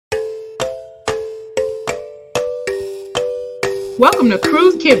Welcome to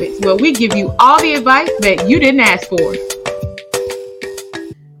Cruise Kibitz, where we give you all the advice that you didn't ask for.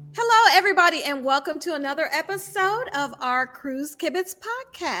 Hello, everybody, and welcome to another episode of our Cruise Kibitz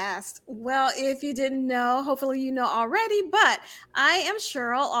podcast. Well, if you didn't know, hopefully you know already, but I am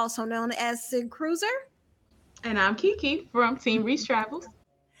Cheryl, also known as Sig Cruiser. And I'm Kiki from Team Reach Travels.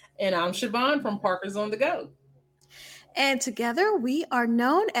 And I'm Siobhan from Parkers on the Go. And together we are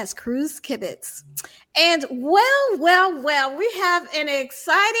known as Cruise Kibitz. And well, we have an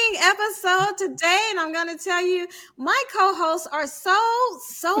exciting episode today. And I'm going to tell you, my co-hosts are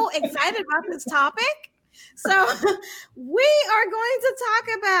so excited about this topic. So we are going to talk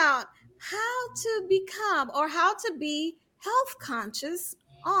about how to become or how to be health conscious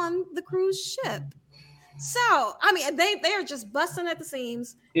on the cruise ship. So, I mean, they are just busting at the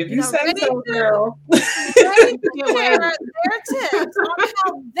seams. If you say so, girl. Ready to share their tips on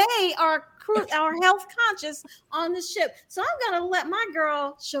how they are health conscious on the ship. So I'm going to let my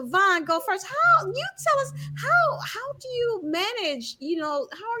girl Siobhan go first. How you tell us how do you manage?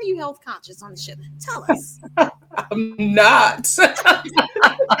 How are you health conscious on the ship? Tell us. I'm not.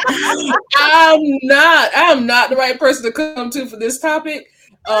 I'm not the right person to come to for this topic.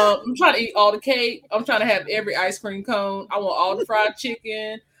 I'm trying to eat all the cake. I'm trying to have every ice cream cone. I want all the fried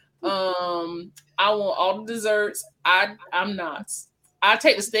chicken. I want all the desserts. I'm not. I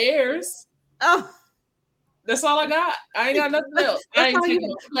take the stairs. Oh, that's all I got. I ain't got nothing else. I ain't taking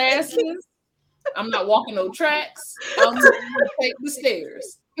no classes. I'm not walking no tracks. I'm going to take the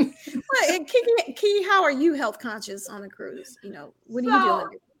stairs. Well, Kiki, how are you health conscious on a cruise? What are you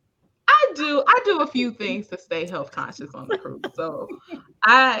doing? I do a few things to stay health conscious on the cruise. So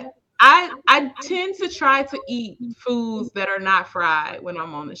I tend to try to eat foods that are not fried when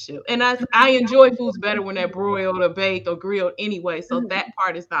I'm on the ship. And I enjoy foods better when they're broiled or baked or grilled anyway. So that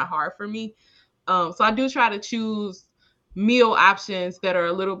part is not hard for me. So I do try to choose meal options that are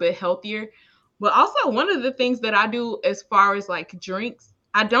a little bit healthier. But also one of the things that I do as far as like drinks,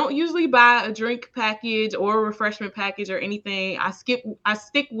 I don't usually buy a drink package or a refreshment package or anything. I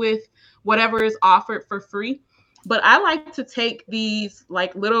stick with whatever is offered for free. But I like to take these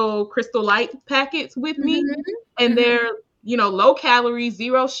like little Crystal Light packets with me, and they're, low calorie,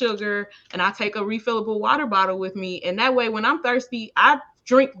 0 sugar, and I take a refillable water bottle with me. And that way, when I'm thirsty, I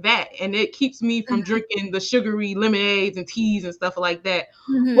drink that, and it keeps me from drinking the sugary lemonades and teas and stuff like that.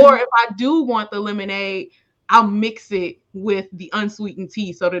 Or if I do want the lemonade, I'll mix it with the unsweetened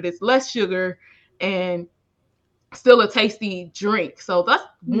tea so that it's less sugar and still a tasty drink. So that's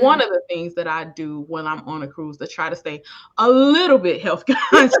one of the things that I do when I'm on a cruise to try to stay a little bit health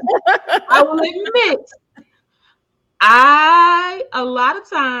conscious. I will admit, a lot of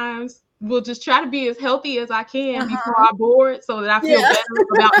times will just try to be as healthy as I can before I board so that I feel better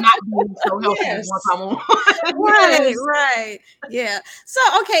about not being so healthy once I'm on. Right. Yeah.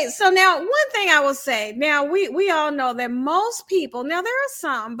 So now one thing I will say, now we all know that most people, now there are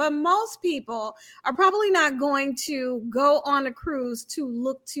some, but most people are probably not going to go on a cruise to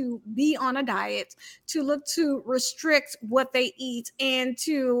look to be on a diet, to look to restrict what they eat and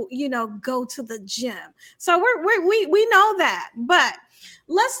to, go to the gym. So we know that, but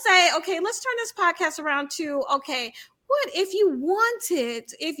let's say, okay, let's turn this podcast around to, okay, what if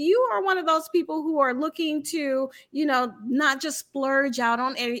if you are one of those people who are looking to, not just splurge out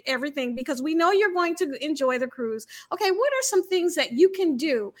on everything, because we know you're going to enjoy the cruise. Okay, what are some things that you can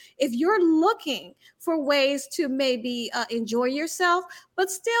do if you're looking for ways to maybe enjoy yourself,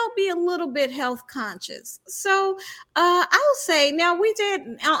 but still be a little bit health conscious? So I will say, now we did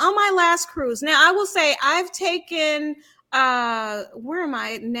on my last cruise. Now I will say I've taken, where am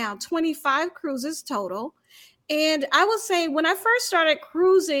I now? 25 cruises total. And I will say when I first started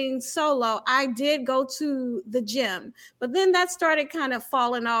cruising solo, I did go to the gym, but then that started kind of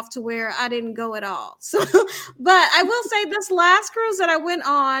falling off to where I didn't go at all. So, but I will say this last cruise that I went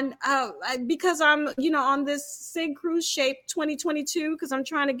on, because I'm, on this SIG Cruise Shape 2022, because I'm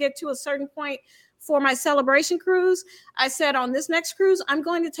trying to get to a certain point for my celebration cruise. I said on this next cruise, I'm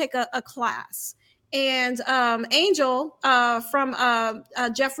going to take a class. And Angel from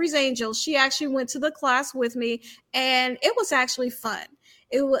Jeffrey's Angel, she actually went to the class with me, and it was actually fun.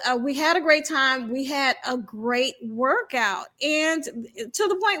 We had a great time. We had a great workout, and to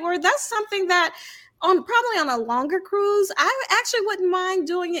the point where that's something that probably on a longer cruise, I actually wouldn't mind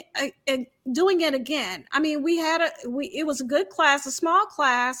doing it again. I mean, it was a good class, a small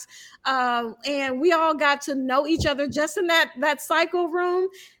class, and we all got to know each other just in that cycle room.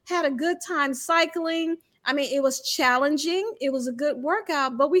 Had a good time cycling. I mean, it was challenging. It was a good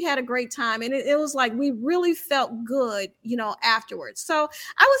workout, but we had a great time. And it was like we really felt good, afterwards. So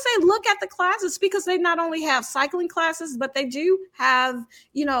I would say look at the classes because they not only have cycling classes, but they do have,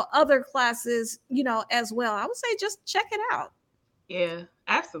 other classes, as well. I would say just check it out. Yeah,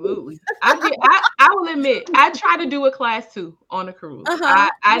 absolutely. I will admit, I try to do a class too on a cruise.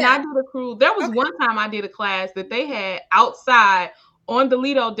 I did a cruise. There was one time I did a class that they had outside on the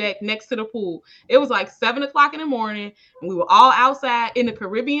Lido deck next to the pool. It was like 7:00 in the morning, and we were all outside in the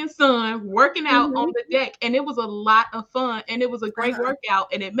Caribbean sun working out on the deck, and it was a lot of fun, and it was a great workout,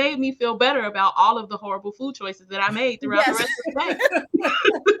 and it made me feel better about all of the horrible food choices that I made throughout the rest of the day.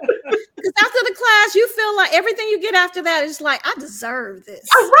 Because after the class, you feel like everything you get after that is like, I deserve this.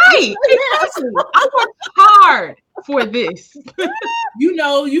 Right. Exactly. I worked hard for this. You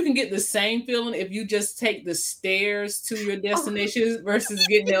can get the same feeling if you just take the stairs to your destination versus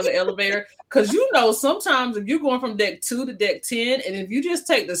getting down the elevator. Because sometimes if you're going from deck 2 to deck 10, and if you just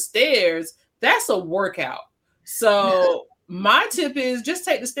take the stairs, that's a workout. So my tip is just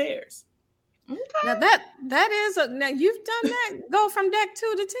take the stairs. Okay. Now that is now you've done that. Go from deck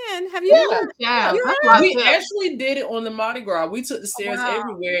 2 to 10. Have you? Yeah. We actually did it on the Mardi Gras. We took the stairs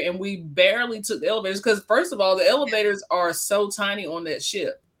everywhere, and we barely took the elevators because, first of all, the elevators are so tiny on that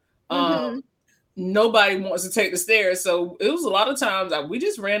ship. Nobody wants to take the stairs, so it was a lot of times we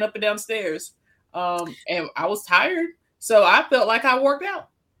just ran up and down stairs. And I was tired, so I felt like I worked out.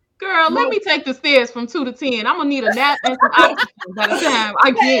 Girl, let me take the stairs from 2 to 10. I'm gonna need a nap and some oxygen by the time I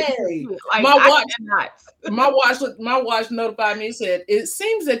get like my watch notified me and said, "It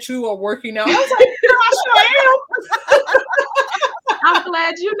seems that you are working out." I was like, "I sure am." I'm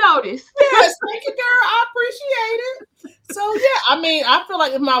glad you noticed. Yes, thank you, girl. I appreciate it. So yeah, I mean, I feel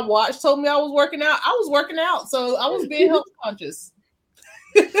like if my watch told me I was working out, I was working out. So I was being health conscious.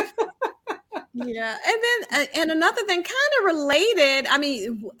 Yeah, and another thing kind of related, I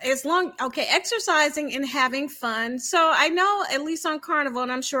mean, exercising and having fun. So I know at least on Carnival, and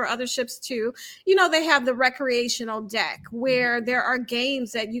I'm sure other ships too, they have the recreational deck where there are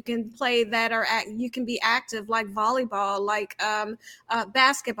games that you can play that you can be active, like volleyball, like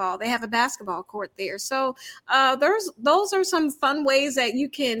basketball. They have a basketball court there. So those are some fun ways that you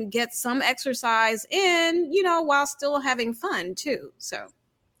can get some exercise in, while still having fun too. So.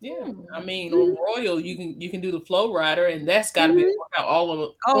 Yeah, I mean, on Royal, you can do the flow rider, and that's got to be a workout all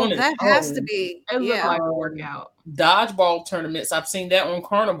of. That has to be. It looks like a workout. Dodgeball tournaments, I've seen that on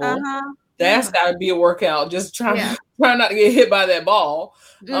Carnival. That's got to be a workout. Just try not to get hit by that ball.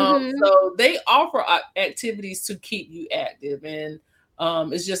 So they offer activities to keep you active, and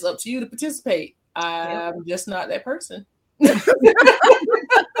it's just up to you to participate. I'm just not that person.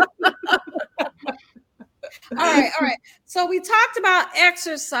 All right. So we talked about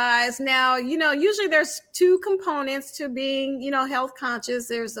exercise. Now, usually there's two components to being, health conscious.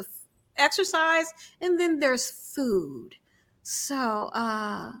 There's the exercise and then there's food. So,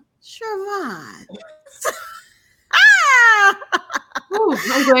 Siobhan.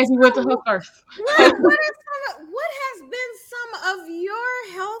 I'm glad you went to her first. What has been some of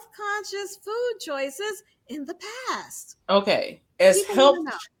your health conscious food choices in the past? Okay. As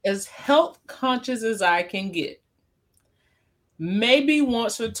health conscious as I can get, maybe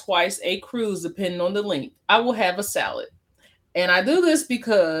once or twice a cruise, depending on the length, I will have a salad. And I do this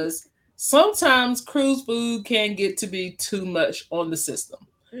because sometimes cruise food can get to be too much on the system.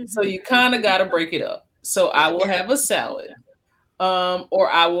 So you kind of got to break it up. So I will have a salad.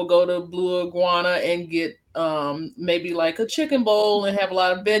 Or I will go to Blue Iguana and get maybe like a chicken bowl and have a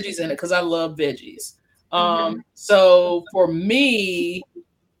lot of veggies in it because I love veggies. So for me,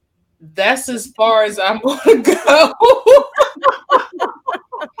 that's as far as I'm going to go.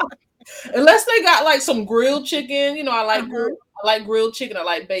 Unless they got like some grilled chicken, I like grilled chicken. I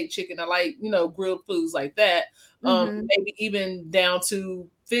like baked chicken. I like, grilled foods like that. Maybe even down to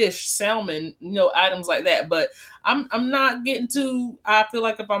fish, salmon, items like that. But I'm not getting to, I feel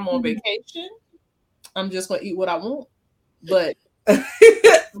like if I'm on vacation, I'm just going to eat what I want. But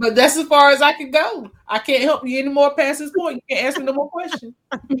but that's as far as I can go. I can't help you anymore past this point. You can't ask me no more questions.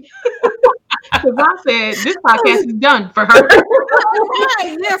 Siobhan said this podcast is done for her.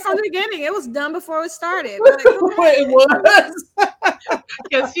 Yeah, from the beginning. It was done before it started. It was.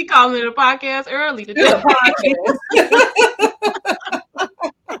 Because she called it a podcast early today.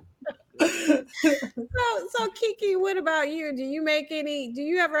 So Kiki, what about you? Do you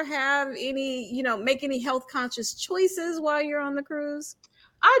ever have any, make any health conscious choices while you're on the cruise?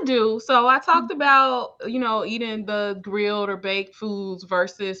 I do. So I talked about, eating the grilled or baked foods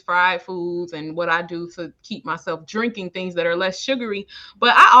versus fried foods and what I do to keep myself drinking things that are less sugary.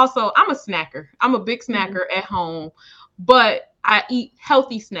 But I'm a snacker. I'm a big snacker at home, but I eat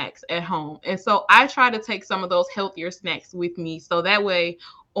healthy snacks at home. And so I try to take some of those healthier snacks with me. So that way,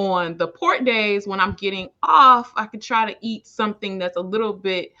 on the port days when I'm getting off, I could try to eat something that's a little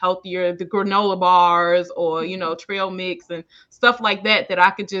bit healthier, the granola bars or, trail mix and stuff like that, that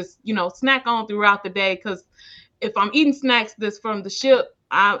I could just, snack on throughout the day. Because if I'm eating snacks that's from the ship,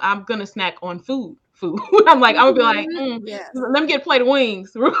 I'm going to snack on food. I'm going to be like, Yes. let me get a plate of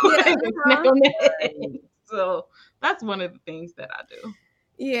wings real quick and snack on that. Right. So that's one of the things that I do.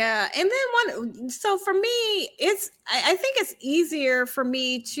 Yeah. And then so for me, I think it's easier for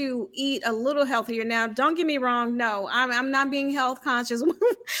me to eat a little healthier. Now, don't get me wrong. No, I'm not being health conscious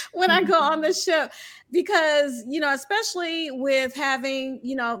when I go on the ship because, especially with having,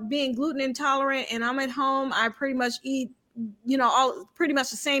 being gluten intolerant and I'm at home, I pretty much eat all pretty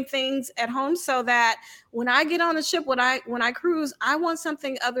much the same things at home, so that when I get on the ship, when I cruise, I want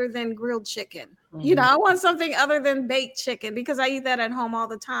something other than grilled chicken. I want something other than baked chicken because I eat that at home all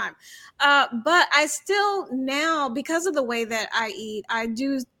the time. But I still now, because of the way that I eat, I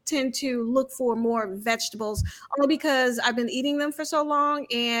do tend to look for more vegetables, only because I've been eating them for so long.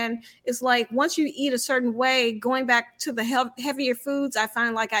 And it's like, once you eat a certain way, going back to the heavier foods, I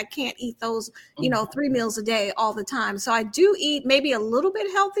find like I can't eat those, 3 meals a day all the time. So I do eat maybe a little bit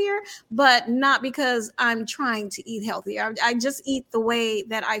healthier, but not because I'm trying to eat healthier. I just eat the way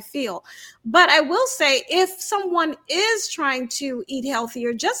that I feel. But I will say, if someone is trying to eat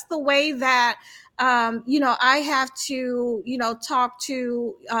healthier, just the way that I have to, talk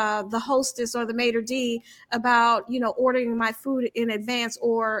to the hostess or the maitre d' about, ordering my food in advance,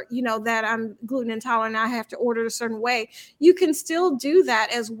 or, that I'm gluten intolerant, I have to order a certain way. You can still do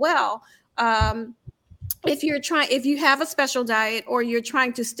that as well. If you have a special diet or you're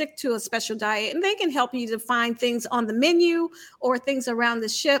trying to stick to a special diet, and they can help you to find things on the menu or things around the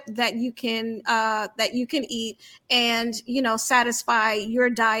ship that you can eat and, satisfy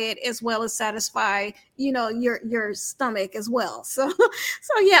your diet as well as satisfy, your stomach as well. So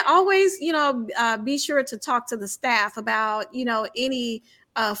yeah, always, be sure to talk to the staff about, any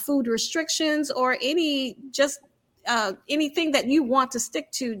food restrictions or any just anything that you want to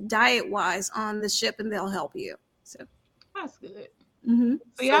stick to diet wise on the ship, and they'll help you. So that's good. Mm-hmm.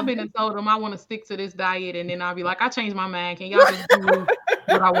 See, I've been told them I want to stick to this diet, and then I'll be like, I changed my mind. Can y'all just do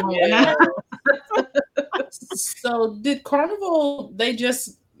what I want now? So did Carnival, they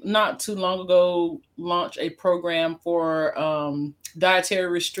just not too long ago launch a program for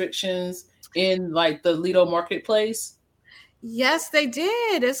dietary restrictions in like the Lido marketplace? Yes, they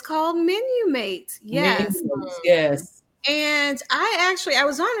did. It's called Menu Mate. Yes. Yes. And I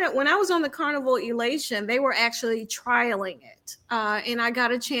was on it when I was on the Carnival Elation. They were actually trialing it, and I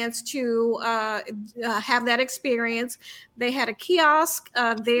got a chance to have that experience. They had a kiosk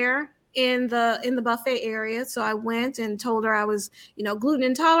there in the buffet area, so I went and told her I was, gluten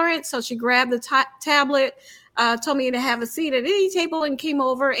intolerant. So she grabbed the tablet, told me to have a seat at any table, and came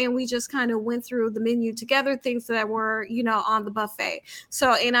over, and we just kind of went through the menu together, things that were, on the buffet.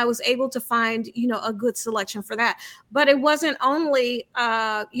 So, and I was able to find, a good selection for that. But it wasn't only,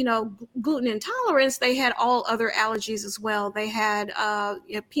 gluten intolerance. They had all other allergies as well. They had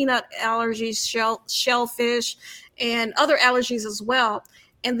peanut allergies, shellfish, and other allergies as well.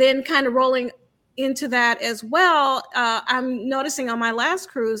 And then kind of rolling into that as well, I'm noticing on my last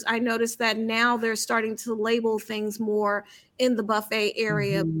cruise, I noticed that now they're starting to label things more in the buffet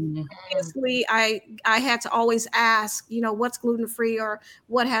area. Previously, I had to always ask, what's gluten-free or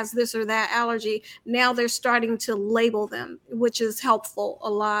what has this or that allergy. Now they're starting to label them, which is helpful a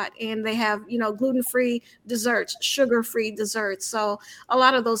lot. And they have, gluten-free desserts, sugar-free desserts. So a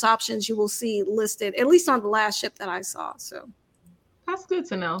lot of those options you will see listed, at least on the last ship that I saw. So that's good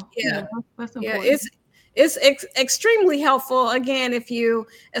to know. Yeah, that's important. It's extremely helpful. Again,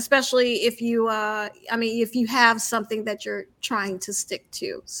 especially if you have something that you're trying to stick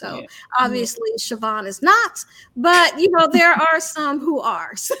to. So obviously Siobhan is not, but there are some who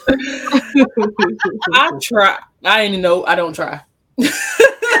are. So. I try. I don't try.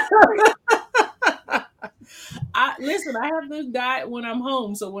 Listen, I have this diet when I'm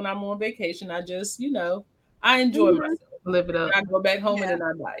home. So when I'm on vacation, I just, I enjoy myself. Live it up. I go back home and then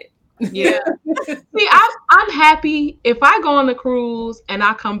I diet. Yeah. See, I'm happy if I go on the cruise and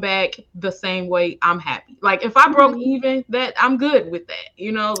I come back the same way. I'm happy. Like if I broke even, that I'm good with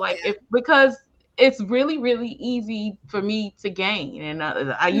that. Because it's really, really easy for me to gain. And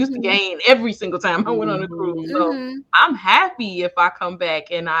I used to gain every single time I went on a cruise. So I'm happy if I come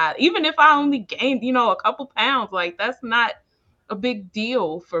back and even if I only gained, a couple pounds, like that's not a big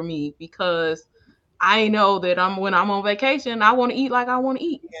deal for me, because I know that when I'm on vacation, I want to eat like I want to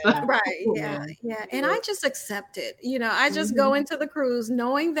eat. Yeah. Right. Yeah. Yeah. And I just accept it. I just go into the cruise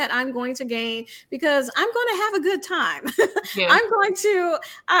knowing that I'm going to gain, because I'm going to have a good time. Yeah.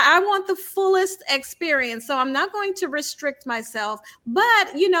 I want the fullest experience. So I'm not going to restrict myself. But,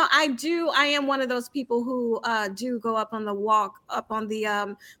 I am one of those people who do go up on the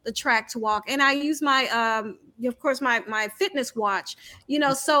track to walk. And I use my, of course, my fitness watch,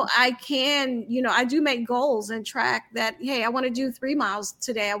 so I can, I do make goals and track that. Hey, I want to do 3 miles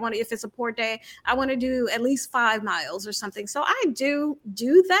today. If it's a port day, I want to do at least 5 miles or something. So I do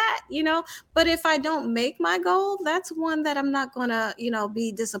that, but if I don't make my goal, that's one that I'm not going to,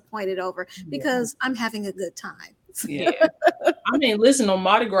 be disappointed over, because I'm having a good time. Yeah. I mean, listen, on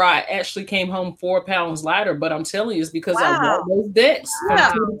Mardi Gras, I actually came home 4 pounds lighter, but I'm telling you, it's because I walked those decks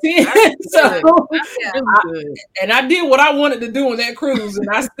from 2 to 10. So, and I did what I wanted to do on that cruise, and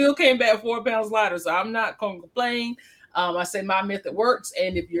I still came back 4 pounds lighter. So I'm not going to complain. I say my method works,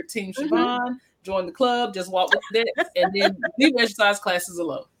 and if you're Team Siobhan, join the club, just walk with the decks, and then leave exercise classes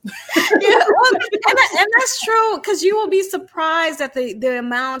alone. And that's true, because you will be surprised at the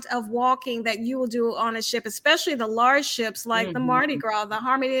amount of walking that you will do on a ship, especially the large ships like the Mardi Gras, the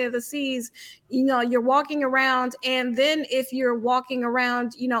Harmony of the Seas. You're walking around, and then if you're walking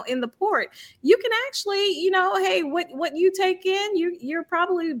around, in the port, you can actually, hey, what you take in, you're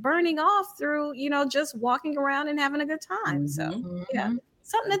probably burning off through, just walking around and having a good time. So yeah.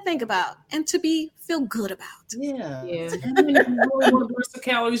 Something to think about and to feel good about. Yeah. And then if you really want to burn some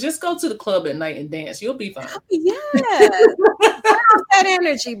calories, just go to the club at night and dance. You'll be fine. Yeah. Burn off that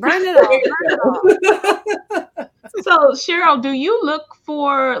energy. Burn it off. So Cheryl, do you look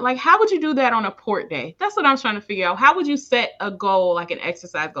for, how would you do that on a port day? That's what I'm trying to figure out. How would you set a goal, like an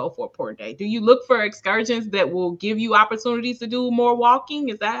exercise goal for a port day? Do you look for excursions that will give you opportunities to do more walking?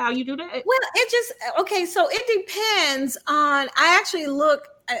 Is that how you do that? Well, so it depends on, I actually look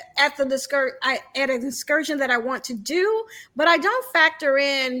at an excursion that I want to do, but I don't factor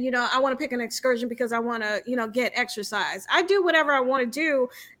in, I want to pick an excursion because I want to, get exercise. I do whatever I want to do,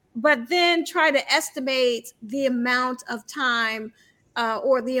 but then try to estimate the amount of time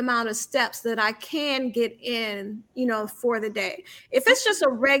or the amount of steps that I can get in, for the day. If it's just a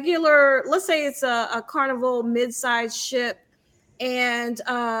regular, let's say it's a Carnival mid-sized ship, and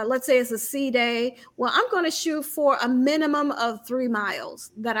let's say it's a sea day, well, I'm going to shoot for a minimum of 3 miles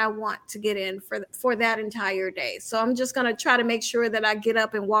that I want to get in for that entire day. So I'm just going to try to make sure that I get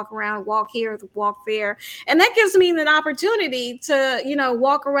up and walk around, walk here, walk there. And that gives me an opportunity to,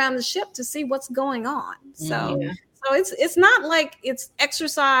 walk around the ship to see what's going on. So, So it's not like it's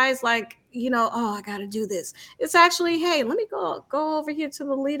exercise, like, I got to do this. It's actually, hey, let me go over here to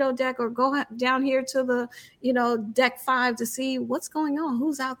the Lido deck, or go down here to the, deck 5 to see what's going on,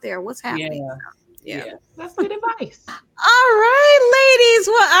 who's out there, what's happening. Yeah. That's good advice. All right, ladies.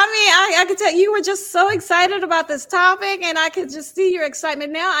 Well, I could tell you were just so excited about this topic, and I could just see your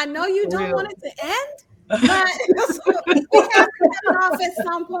excitement now. I know you don't want it to end, but we have to cut it off at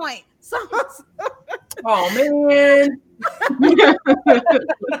some point. So, oh man. So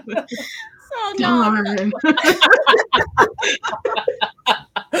no.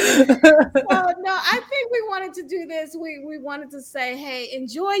 I think we wanted to do this. We wanted to say, hey,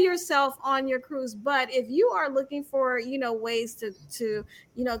 enjoy yourself on your cruise. But if you are looking for, ways to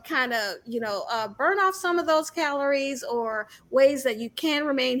kind of, burn off some of those calories, or ways that you can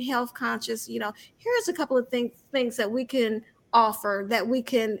remain health conscious, here's a couple of things that we can offer, that we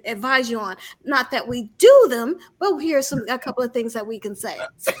can advise you on. Not that we do them, but here's a couple of things that we can say.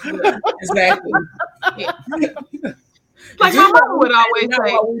 Exactly. Like my mama would always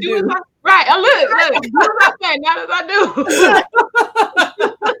say, right, a little, do as I say, not as I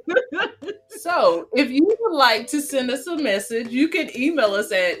do. So if you would like to send us a message, you can email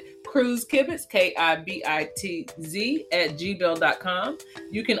us at cruisekibitz, KIBITZ @gmail.com.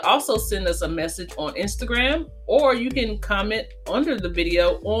 You can also send us a message on Instagram, or you can comment under the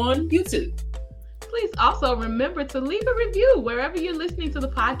video on YouTube. Please also remember to leave a review wherever you're listening to the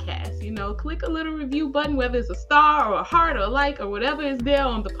podcast. Click a little review button, whether it's a star or a heart or a like or whatever is there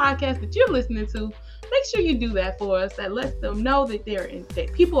on the podcast that you're listening to. Make sure you do that for us. That lets them know that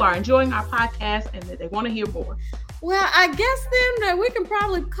that people are enjoying our podcast and that they want to hear more. Well, I guess then that we can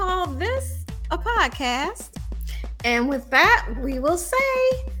probably call this a podcast. And with that, we will say,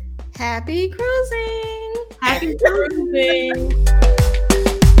 happy cruising. Happy cruising.